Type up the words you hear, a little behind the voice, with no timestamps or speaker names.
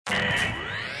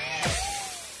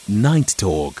Night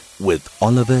Talk with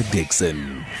Oliver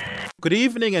Dixon. Good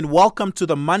evening and welcome to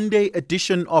the Monday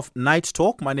edition of Night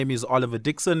Talk. My name is Oliver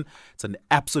Dixon. It's an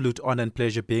absolute honor and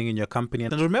pleasure being in your company.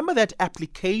 And remember that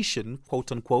application,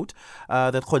 quote unquote,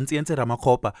 that Kgosientso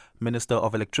Ramokgopa, Minister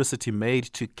of Electricity, made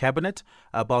to Cabinet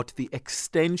about the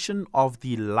extension of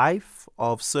the life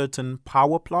of certain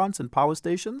power plants and power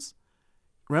stations?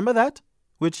 Remember that?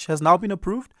 Which has now been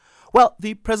approved? Well,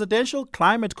 the Presidential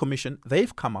Climate Commission,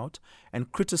 they've come out and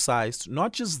criticized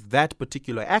not just that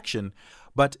particular action,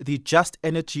 but the Just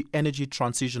Energy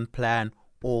Transition Plan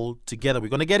altogether. We're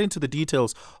going to get into the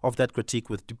details of that critique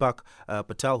with Dipak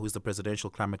Patel, who's the Presidential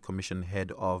Climate Commission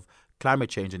Head of Climate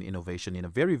Change and Innovation, in a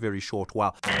very, very short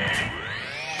while.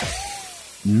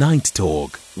 Night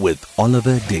Talk with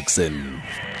Oliver Dixon.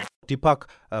 Dipak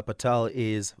Patel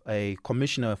is a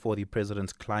commissioner for the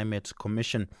President's Climate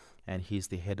Commission, and he's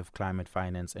the head of climate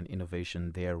finance and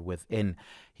innovation there within.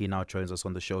 He now joins us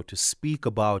on the show to speak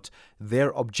about their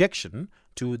objection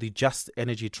to the Just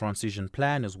Energy Transition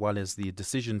Plan, as well as the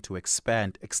decision to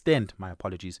extend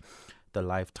the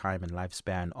lifetime and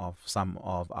lifespan of some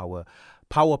of our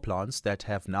power plants that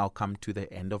have now come to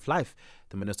the end of life.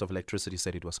 The Minister of Electricity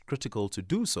said it was critical to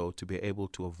do so to be able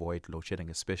to avoid load shedding,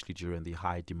 especially during the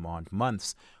high demand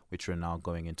months, which we're now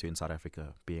going into in South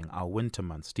Africa, being our winter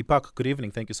months. Dipak, good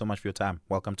evening. Thank you so much for your time.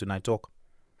 Welcome to Night Talk.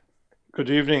 Good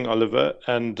evening, Oliver,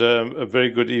 and a very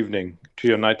good evening to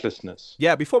your night listeners.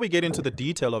 Yeah, before we get into the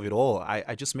detail of it all,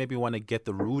 I just maybe want to get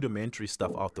the rudimentary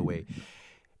stuff out the way.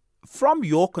 From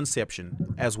your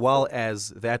conception, as well as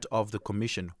that of the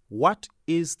Commission, what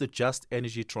is the Just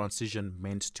Energy Transition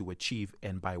meant to achieve,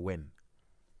 and by when?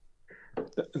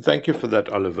 Thank you for that,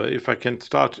 Oliver. If I can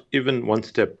start even one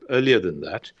step earlier than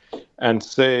that and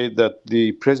say that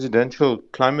the Presidential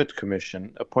Climate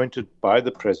Commission, appointed by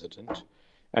the President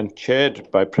and chaired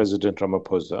by President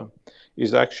Ramokgopa,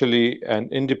 is actually an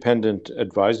independent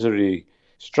advisory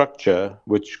structure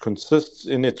which consists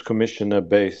in its commissioner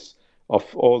base of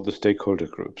all the stakeholder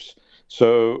groups.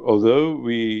 So although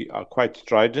we are quite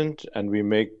strident and we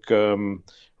make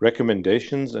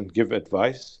recommendations and give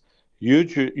advice,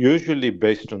 usually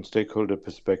based on stakeholder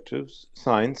perspectives,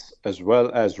 science, as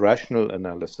well as rational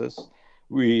analysis,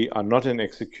 we are not an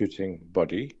executing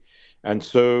body. And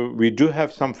so we do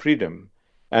have some freedom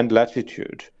and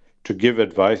latitude to give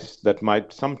advice that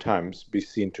might sometimes be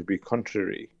seen to be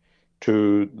contrary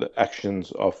to the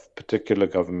actions of particular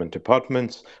government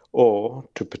departments or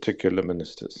to particular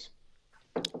ministers.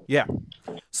 Yeah.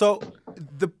 So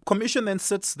the commission then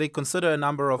sits, they consider a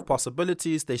number of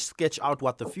possibilities, they sketch out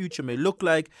what the future may look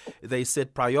like, they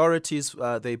set priorities,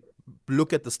 they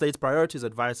look at the state's priorities,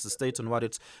 advise the state on what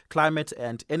its climate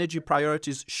and energy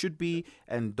priorities should be,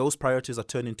 and those priorities are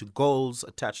turned into goals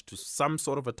attached to some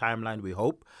sort of a timeline, we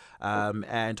hope.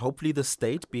 And hopefully the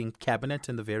state, being cabinet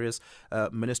and the various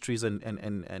ministries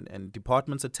and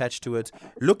departments attached to it,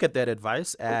 look at that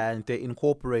advice and they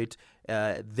incorporate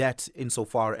that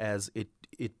insofar as it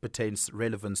pertains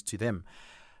relevance to them.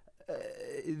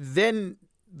 Then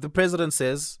the president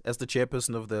says, as the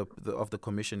chairperson of the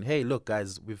commission, hey, look,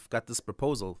 guys, we've got this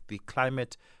proposal, the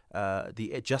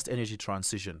Just Energy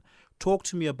Transition. Talk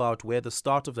to me about where the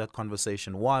start of that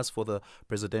conversation was for the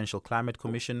Presidential Climate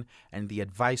Commission and the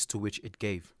advice to which it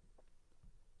gave.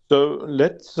 So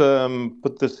let's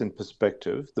put this in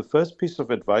perspective. The first piece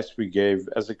of advice we gave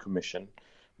as a commission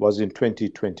was in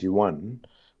 2021,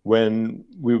 when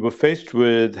we were faced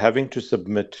with having to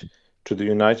submit to the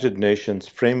United Nations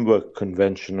Framework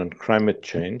Convention on Climate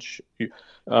Change,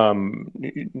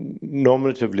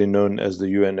 normatively known as the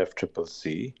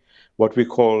UNFCCC, what we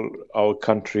call our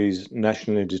country's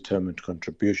nationally determined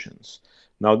contributions.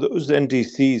 Now, those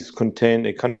NDCs contain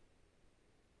a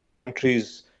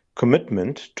country's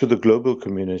commitment to the global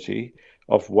community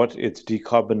of what its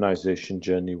decarbonization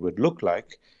journey would look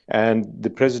like. And the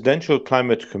Presidential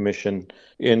Climate Commission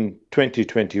in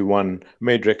 2021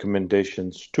 made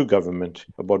recommendations to government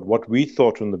about what we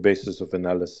thought on the basis of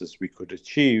analysis we could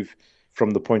achieve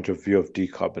from the point of view of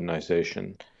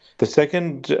decarbonization. The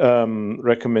second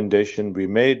recommendation we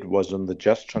made was on the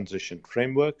Just Transition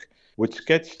Framework, which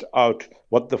sketched out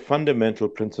what the fundamental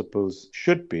principles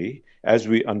should be as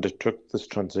we undertook this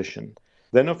transition.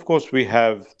 Then, of course, we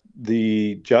have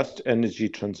the Just Energy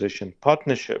Transition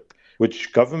Partnership,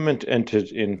 which government entered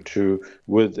into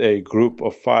with a group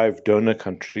of 5 donor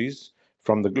countries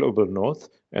from the global north,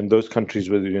 and those countries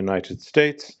were the United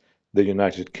States, the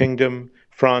United Kingdom,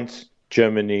 France,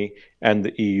 Germany, and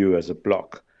the EU as a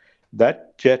bloc.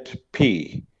 That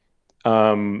JET-P,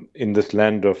 in this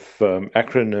land of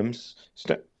acronyms,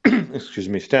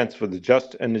 stands for the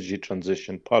Just Energy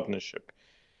Transition Partnership.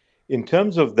 In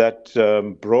terms of that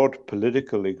broad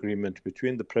political agreement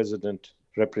between the president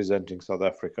representing South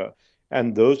Africa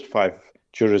and those 5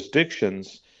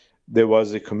 jurisdictions, there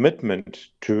was a commitment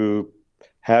to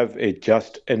have a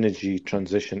just energy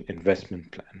transition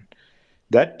investment plan.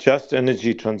 That just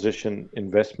energy transition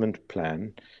investment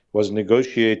plan was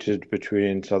negotiated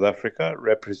between South Africa,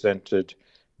 represented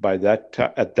by at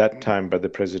that time by the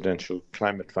Presidential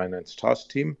Climate Finance Task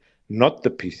Team, not the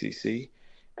PCC,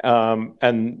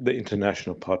 and the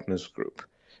International Partners Group.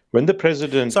 When the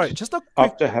president, sorry, just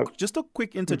a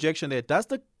quick interjection there. Does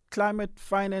the Climate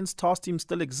Finance Task Team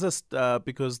still exist?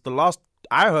 Because the last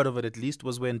I heard of it, at least,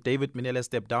 was when David Minele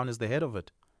stepped down as the head of it.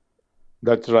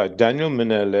 That's right. Daniel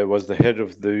Minele was the head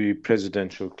of the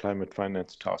Presidential Climate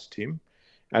Finance Task Team.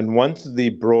 And once the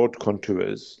broad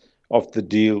contours of the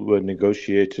deal were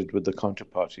negotiated with the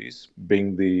counterparties,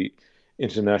 being the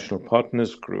International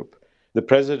Partners Group, the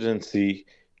presidency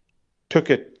took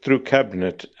it through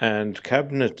Cabinet, and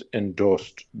Cabinet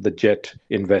endorsed the JET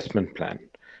investment plan.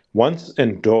 Once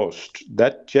endorsed,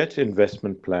 that JET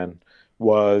investment plan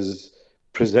was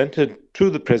presented to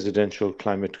the Presidential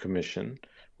Climate Commission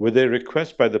with a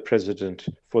request by the President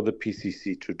for the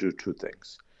PCC to do 2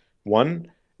 things. One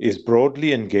is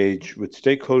broadly engage with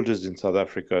stakeholders in South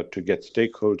Africa to get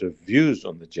stakeholder views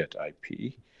on the JET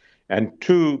IP. And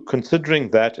 2,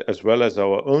 considering that as well as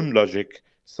our own logic,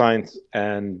 science,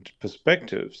 and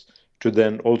perspectives, to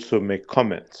then also make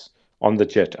comments on the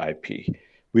JET IP.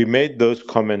 We made those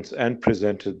comments and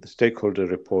presented the stakeholder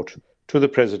report to the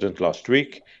President last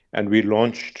week, and we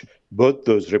launched both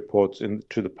those reports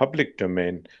into the public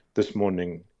domain this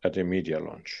morning at a media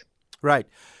launch. Right.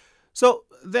 So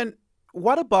then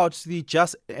what about the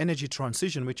just energy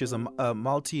transition, which is a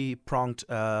multi-pronged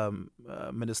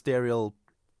ministerial,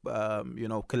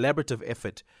 collaborative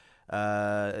effort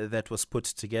that was put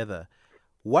together?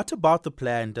 What about the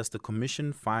plan does the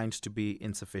Commission find to be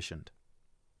insufficient?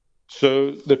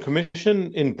 So the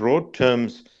Commission, in broad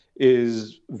terms,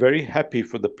 is very happy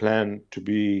for the plan to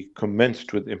be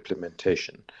commenced with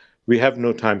implementation. We have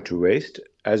no time to waste.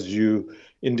 As you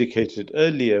indicated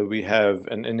earlier, we have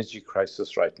an energy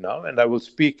crisis right now, and I will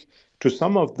speak to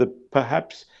some of the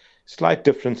perhaps slight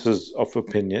differences of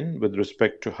opinion with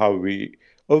respect to how we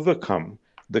overcome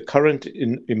the current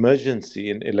emergency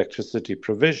in electricity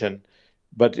provision,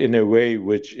 but in a way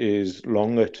which is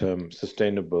longer term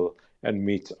sustainable and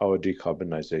meets our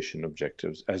decarbonization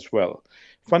objectives as well.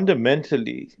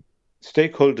 Fundamentally,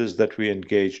 stakeholders that we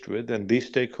engaged with, and these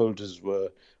stakeholders were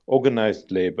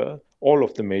organized labor, all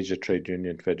of the major trade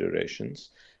union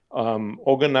federations,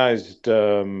 organized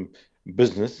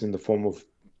business in the form of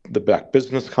the Black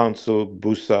Business Council,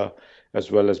 BUSA,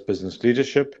 as well as business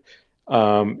leadership,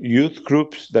 youth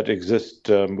groups that exist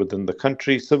within the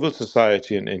country, civil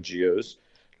society and NGOs,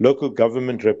 local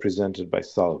government represented by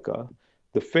SALGA,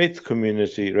 the faith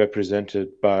community represented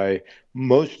by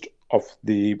most of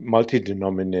the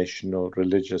multi-denominational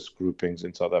religious groupings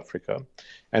in South Africa.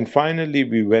 And finally,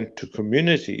 we went to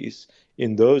communities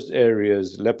in those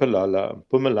areas, Lephalale,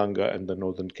 Mpumalanga, and the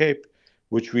Northern Cape,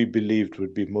 which we believed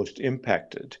would be most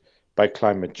impacted by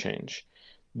climate change.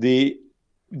 The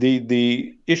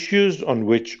issues on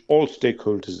which all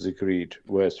stakeholders agreed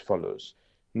were as follows.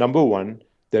 Number 1,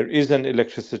 there is an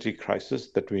electricity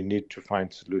crisis that we need to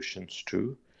find solutions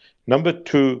to. Number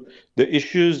 2, the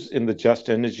issues in the Just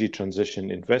Energy Transition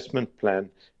Investment Plan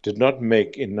did not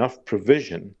make enough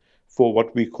provision for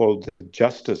what we call the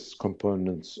justice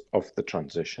components of the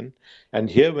transition. And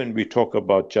here, when we talk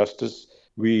about justice,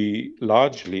 we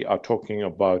largely are talking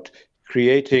about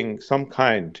creating some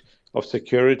kind of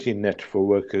security net for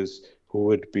workers who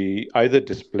would be either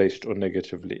displaced or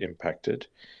negatively impacted,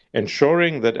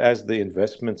 ensuring that as the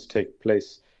investments take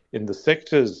place in the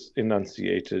sectors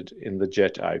enunciated in the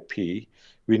JET IP,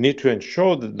 we need to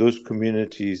ensure that those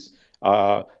communities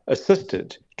are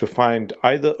assisted to find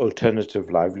either alternative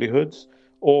livelihoods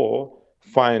or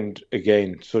find,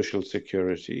 again, social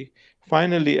security.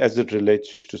 Finally, as it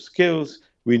relates to skills,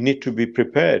 we need to be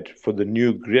prepared for the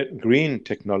new green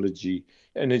technology,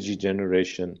 energy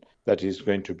generation that is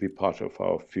going to be part of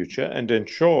our future, and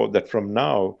ensure that from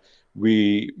now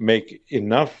we make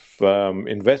enough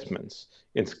investments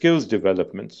in skills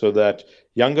development so that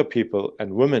younger people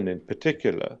and women in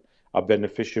particular are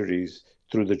beneficiaries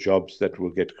through the jobs that will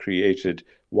get created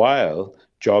while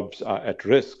jobs are at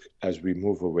risk as we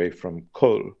move away from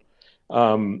coal.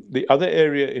 The other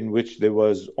area in which there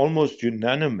was almost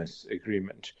unanimous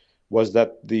agreement was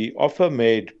that the offer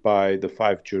made by the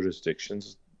 5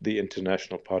 jurisdictions, the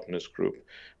International Partners Group,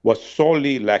 was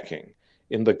sorely lacking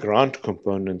in the grant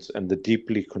components and the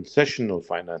deeply concessional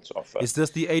finance offer. Is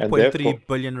this the 8.3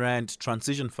 billion rand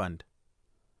transition fund?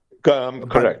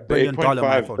 Correct. The billion dollar,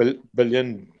 my fault. $8.5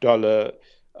 billion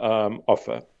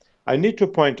offer. I need to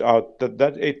point out that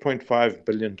that $8.5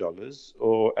 billion,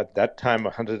 or at that time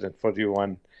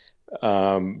 141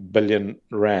 billion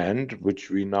rand, which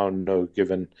we now know,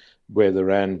 given where the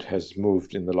rand has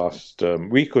moved in the last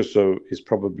week or so, is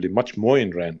probably much more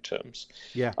in rand terms,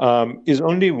 Yeah. is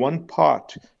only one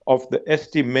part of the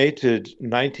estimated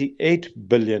 $98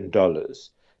 billion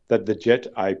that the JET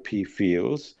IP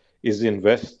feels is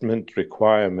investment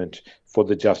requirement for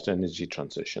the just energy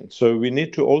transition. So we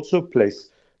need to also place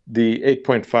the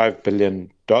 $8.5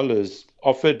 billion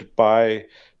offered by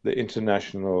the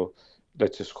international,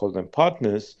 let's just call them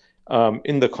partners,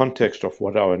 in the context of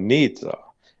what our needs are.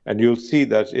 And you'll see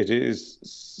that it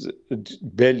is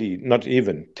barely, not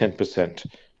even 10%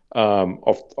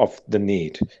 of the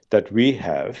need that we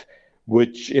have,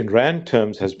 which in rand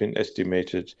terms has been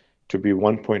estimated to be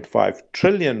 1.5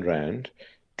 trillion rand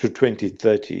to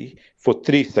 2030 for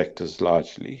three sectors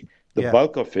largely. The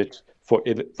bulk of it for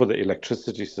the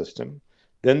electricity system.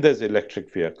 Then there's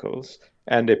electric vehicles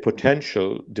and a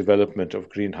potential development of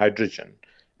green hydrogen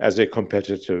as a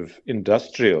competitive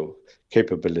industrial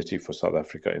capability for South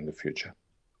Africa in the future.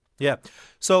 Yeah.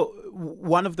 So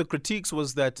one of the critiques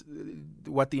was that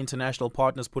what the international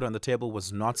partners put on the table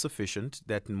was not sufficient,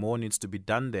 that more needs to be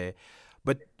done there.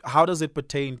 But how does it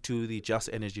pertain to the Just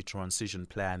Energy Transition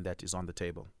Plan that is on the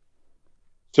table?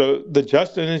 So the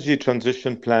Just Energy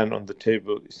Transition Plan on the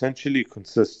table essentially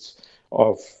consists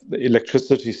of the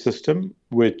electricity system,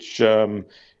 which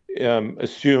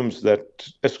assumes that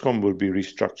Eskom will be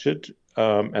restructured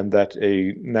and that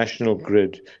a national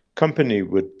grid company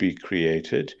would be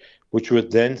created, which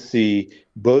would then see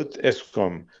both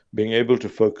Eskom being able to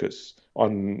focus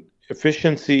on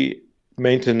efficiency,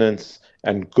 maintenance,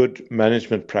 and good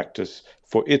management practice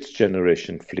for its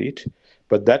generation fleet.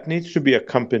 But that needs to be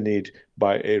accompanied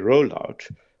by a rollout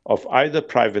of either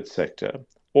private sector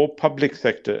or public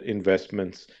sector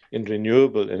investments in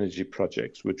renewable energy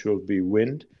projects, which will be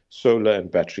wind, solar, and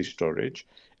battery storage,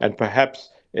 and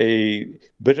perhaps a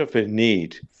bit of a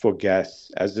need for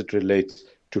gas as it relates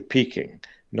to peaking.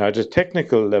 Now, at a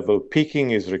technical level,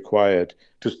 peaking is required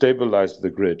to stabilize the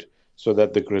grid so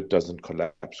that the grid doesn't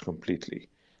collapse completely.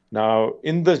 Now,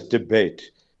 in this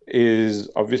debate is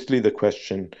obviously the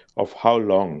question of how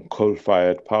long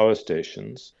coal-fired power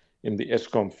stations in the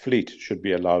Eskom fleet should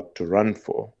be allowed to run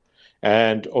for.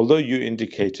 And although you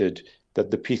indicated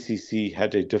that the PCC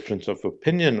had a difference of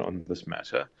opinion on this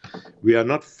matter, we are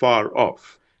not far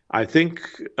off. I think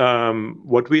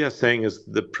what we are saying as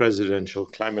the Presidential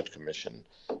Climate Commission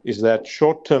is that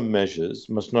short-term measures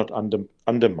must not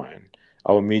undermine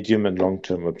our medium and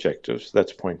long-term objectives.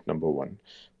 That's point number one.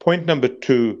 Point number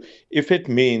two, if it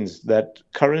means that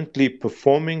currently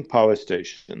performing power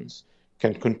stations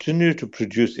can continue to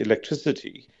produce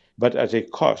electricity, but at a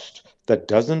cost that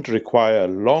doesn't require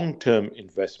long-term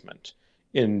investment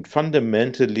in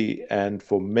fundamentally and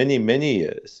for many, many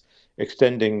years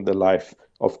extending the life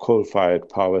of coal-fired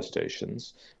power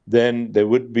stations, then there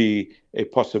would be a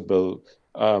possible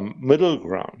middle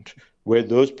ground where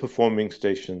those performing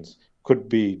stations could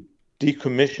be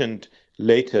decommissioned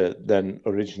later than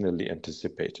originally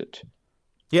anticipated.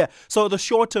 Yeah. So the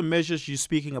short-term measures you're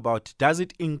speaking about, does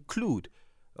it include,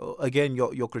 again,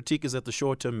 your critique is that the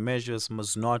short-term measures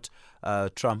must not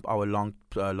trump our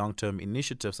long-term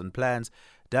initiatives and plans.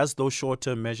 Does those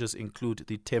short-term measures include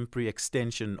the temporary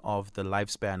extension of the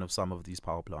lifespan of some of these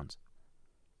power plants?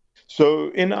 So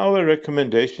in our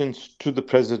recommendations to the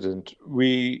President,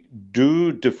 we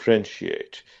do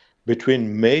differentiate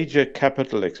between major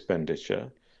capital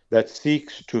expenditure that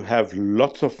seeks to have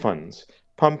lots of funds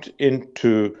pumped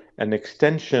into an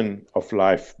extension of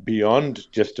life beyond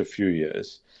just a few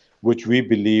years, which we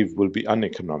believe will be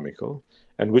uneconomical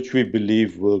and which we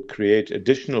believe will create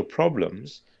additional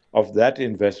problems of that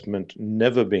investment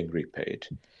never being repaid,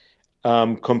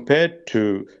 compared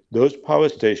to those power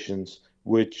stations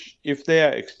which, if they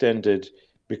are extended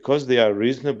because they are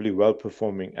reasonably well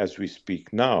performing as we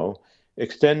speak now,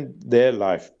 extend their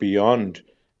life beyond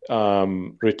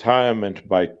retirement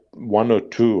by 1 or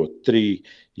 2 or 3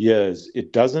 years,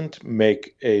 it doesn't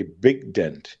make a big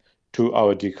dent to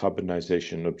our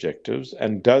decarbonization objectives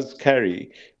and does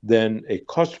carry then a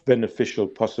cost beneficial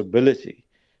possibility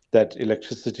that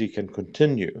electricity can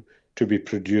continue to be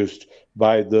produced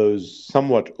by those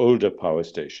somewhat older power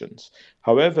stations.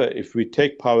 However, if we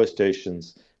take power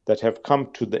stations that have come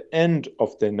to the end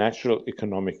of their natural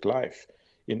economic life,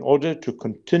 in order to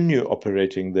continue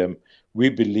operating them, we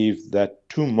believe that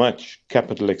too much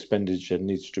capital expenditure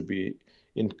needs to be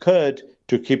incurred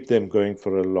to keep them going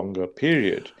for a longer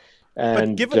period. But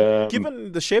And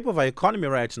given the shape of our economy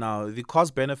right now, the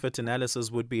cost benefit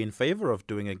analysis would be in favor of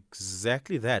doing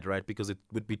exactly that, right? Because it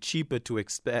would be cheaper to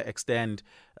extend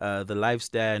the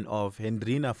lifespan of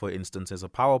Hendrina, for instance, as a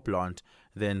power plant,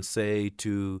 than say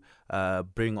to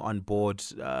bring on board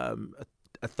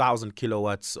 1,000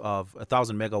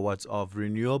 megawatts of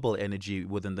renewable energy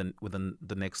within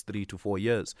the next 3 to 4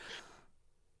 years.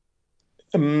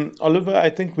 Oliver, I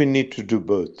think we need to do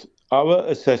both. Our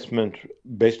assessment,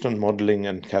 based on modeling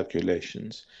and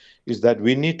calculations, is that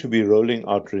we need to be rolling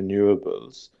out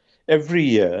renewables every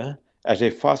year at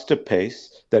a faster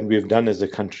pace than we've done as a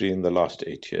country in the last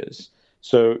 8 years.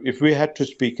 So, if we had to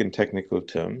speak in technical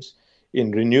terms,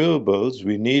 in renewables,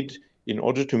 we need, in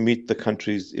order to meet the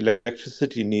country's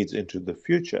electricity needs into the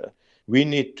future, we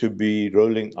need to be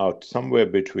rolling out somewhere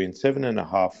between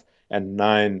 7.5 and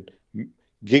 9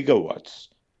 gigawatts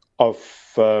of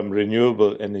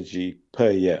renewable energy per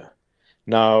year.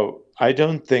 Now, I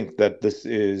don't think that this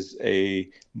is a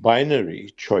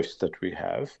binary choice that we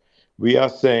have. We are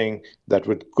saying that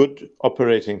with good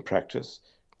operating practice,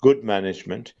 good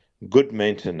management, good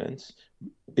maintenance,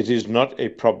 it is not a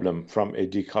problem from a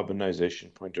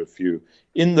decarbonization point of view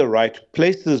in the right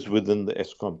places within the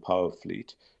Eskom power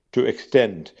fleet to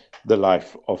extend the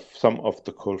life of some of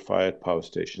the coal-fired power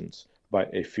stations by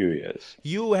a few years.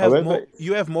 You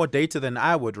have more data than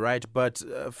I would, right? But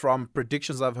from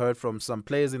predictions I've heard from some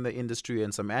players in the industry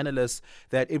and some analysts,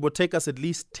 that it would take us at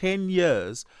least 10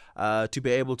 years to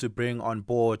be able to bring on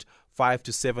board 5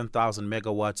 to 7,000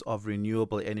 megawatts of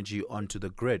renewable energy onto the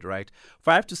grid, right?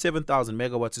 5 to 7,000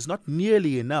 megawatts is not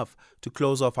nearly enough to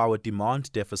close off our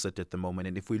demand deficit at the moment.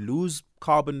 And if we lose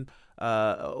carbon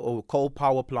or coal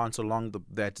power plants along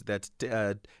that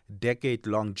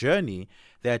decade-long journey,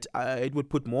 that it would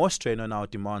put more strain on our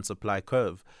demand-supply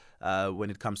curve when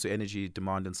it comes to energy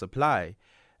demand and supply.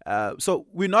 So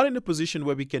we're not in a position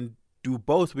where we can do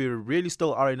both. We really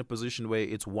still are in a position where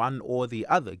it's one or the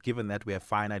other, given that we have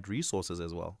finite resources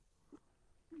as well.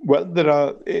 Well, there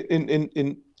are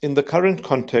in the current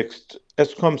context,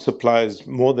 Eskom supplies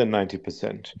more than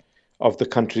 90% of the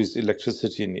country's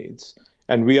electricity needs,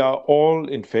 and we are all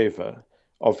in favor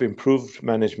of improved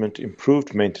management,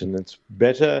 improved maintenance,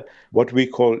 better what we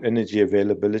call energy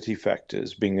availability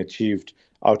factors being achieved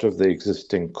out of the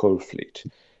existing coal fleet.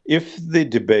 If the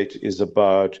debate is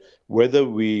about whether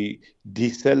we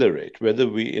decelerate, whether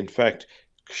we in fact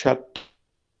shut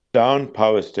down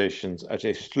power stations at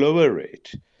a slower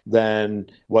rate than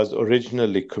was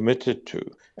originally committed to,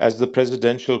 as the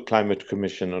Presidential Climate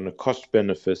Commission on a cost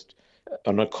benefit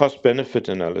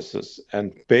analysis,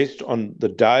 and based on the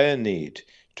dire need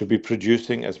to be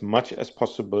producing as much as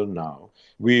possible now,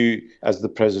 we, as the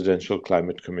Presidential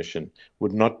Climate Commission,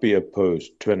 would not be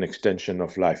opposed to an extension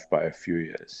of life by a few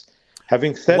years.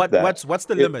 Having said what's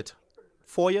the limit?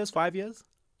 4 years, 5 years?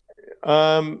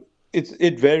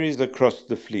 It varies across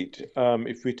the fleet.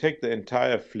 If we take the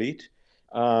entire fleet,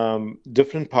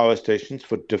 different power stations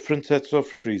for different sets of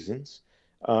reasons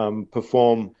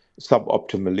perform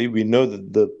suboptimally. We know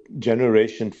that the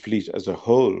generation fleet as a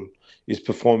whole is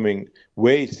performing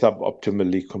way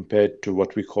suboptimally compared to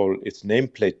what we call its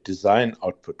nameplate design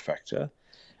output factor.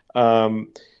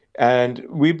 And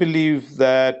we believe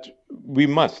that we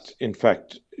must, in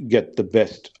fact, get the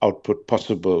best output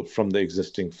possible from the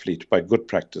existing fleet by good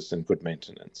practice and good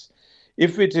maintenance.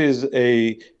 If it is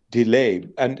a delay,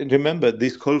 and remember,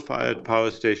 these coal-fired power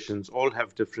stations all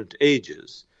have different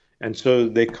ages, and so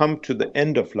they come to the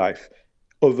end of life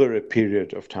over a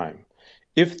period of time.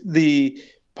 If the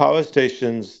power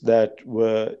stations that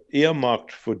were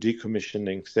earmarked for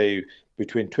decommissioning, say,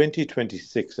 between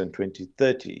 2026 and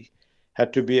 2030,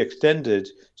 had to be extended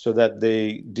so that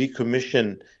they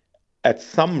decommission at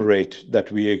some rate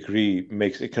that we agree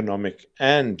makes economic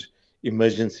and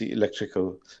emergency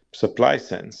electrical supply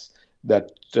sense,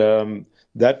 that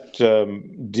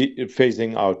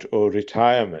phasing out or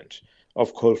retirement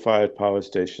of coal-fired power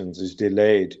stations is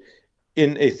delayed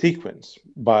in a sequence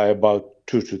by about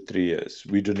 2 to 3 years.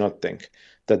 We do not think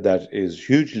that that is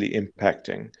hugely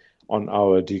impacting on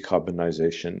our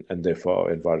decarbonization and therefore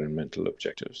our environmental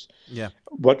objectives. Yeah.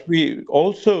 What we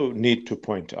also need to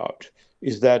point out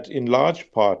is that in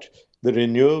large part, the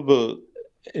renewable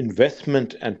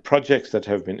investment and projects that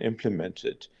have been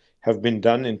implemented have been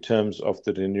done in terms of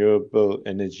the Renewable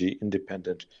Energy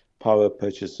Independent Power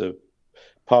Producer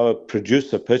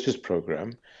Purchase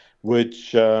Program,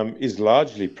 which is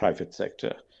largely private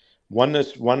sector. One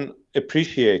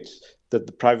appreciates that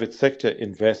the private sector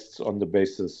invests on the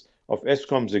basis of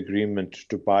Eskom's agreement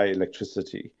to buy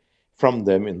electricity from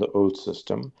them in the old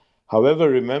system. However,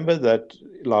 remember that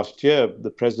last year,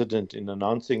 the president, in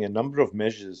announcing a number of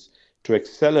measures to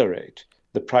accelerate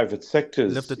the private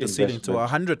sector's Lifted the investment. ceiling to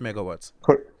 100 megawatts.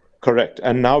 Correct,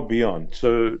 and now beyond.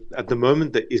 So at the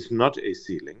moment, there is not a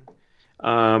ceiling.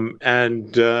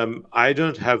 I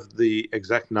don't have the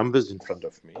exact numbers in front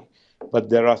of me, but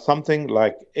there are something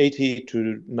like 80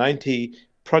 to 90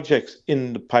 projects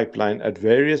in the pipeline at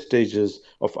various stages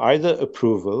of either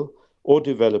approval or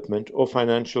development or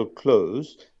financial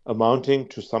close, amounting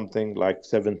to something like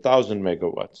 7,000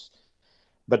 megawatts.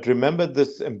 But remember,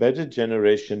 this embedded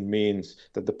generation means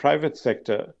that the private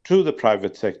sector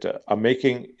are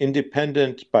making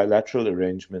independent bilateral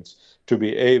arrangements to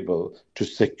be able to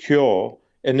secure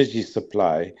energy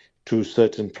supply to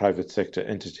certain private sector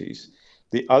entities.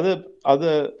 The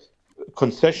other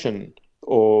concession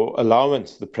or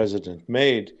allowance the president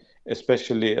made,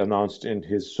 especially announced in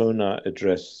his SONA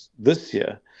address this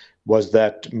year, was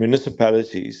that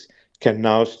municipalities can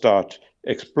now start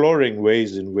exploring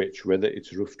ways in which, whether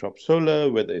it's rooftop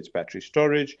solar, whether it's battery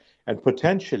storage, and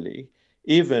potentially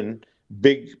even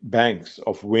big banks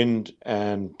of wind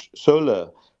and solar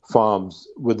farms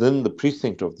within the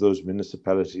precinct of those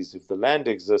municipalities, if the land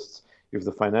exists, if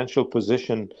the financial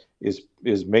position is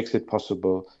makes it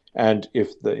possible, and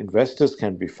if the investors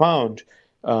can be found,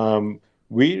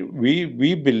 we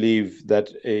believe that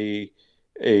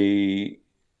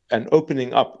an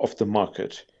opening up of the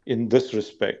market in this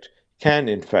respect can,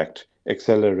 in fact,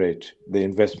 accelerate the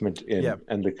investment in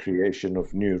and the creation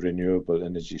of new renewable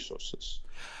energy sources.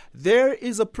 There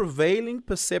is a prevailing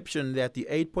perception that the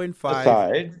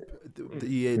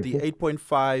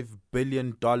 $8.5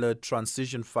 billion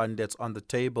transition fund that's on the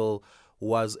table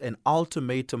was an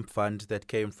ultimatum fund that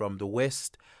came from the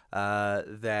West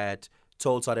that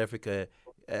told South Africa,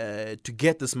 to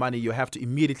get this money, you have to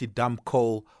immediately dump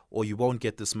coal or you won't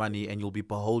get this money and you'll be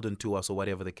beholden to us, or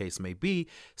whatever the case may be.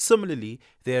 Similarly,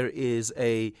 there is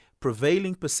a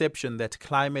prevailing perception that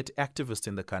climate activists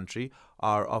in the country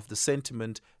are of the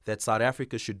sentiment that South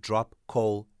Africa should drop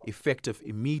coal effective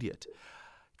immediate.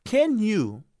 Can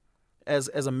you, as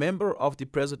a member of the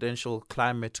Presidential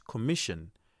Climate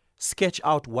Commission, sketch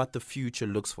out what the future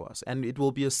looks for us? And it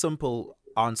will be a simple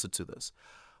answer to this.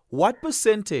 What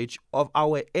percentage of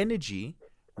our energy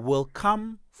will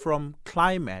come from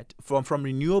from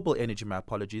renewable energy,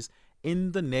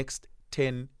 in the next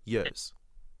 10 years?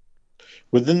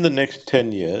 Within the next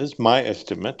 10 years, my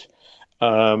estimate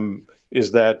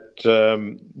is that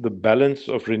the balance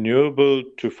of renewable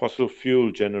to fossil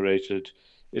fuel generated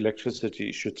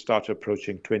electricity should start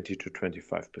approaching 20 to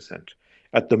 25%.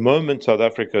 At the moment, South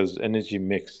Africa's energy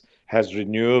mix has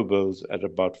renewables at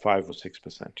about 5 or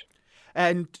 6%.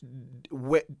 And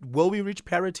will we reach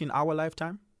parity in our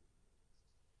lifetime?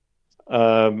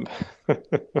 I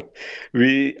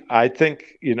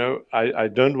think, I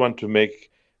don't want to make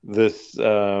this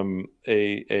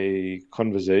a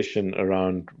conversation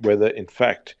around whether, in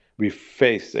fact, we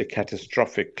face a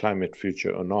catastrophic climate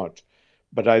future or not.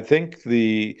 But I think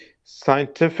the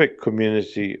scientific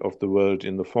community of the world,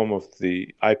 in the form of the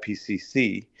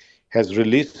IPCC, has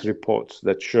released reports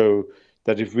that show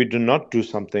that if we do not do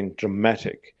something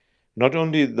dramatic, not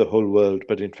only the whole world,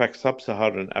 but in fact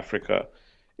sub-Saharan Africa,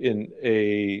 in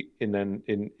a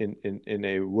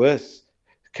worse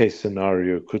case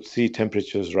scenario, could see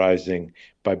temperatures rising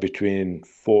by between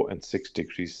 4 and 6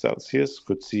 degrees Celsius,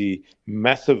 could see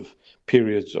massive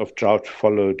periods of drought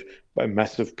followed by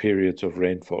massive periods of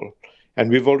rainfall. And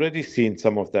we've already seen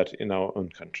some of that in our own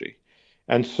country.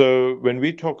 And so when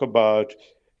we talk about,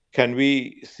 can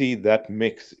we see that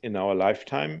mix in our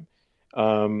lifetime?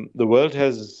 The world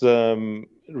has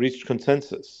reached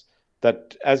consensus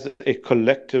that as a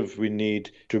collective, we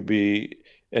need to be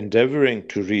endeavoring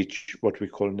to reach what we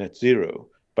call net zero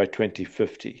by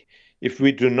 2050. If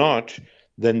we do not,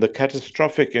 then the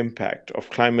catastrophic impact of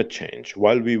climate change,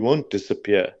 while we won't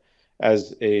disappear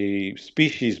as a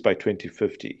species by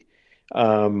 2050,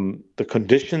 the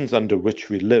conditions under which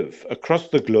we live across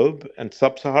the globe, and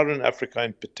sub-Saharan Africa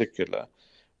in particular,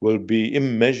 will be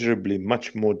immeasurably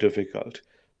much more difficult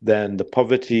than the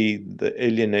poverty, the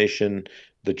alienation,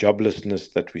 the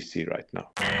joblessness that we see right now.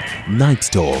 Night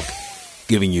Talk,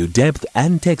 giving you depth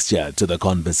and texture to the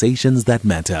conversations that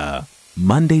matter.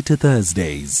 Monday to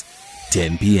Thursdays,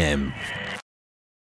 10 p.m.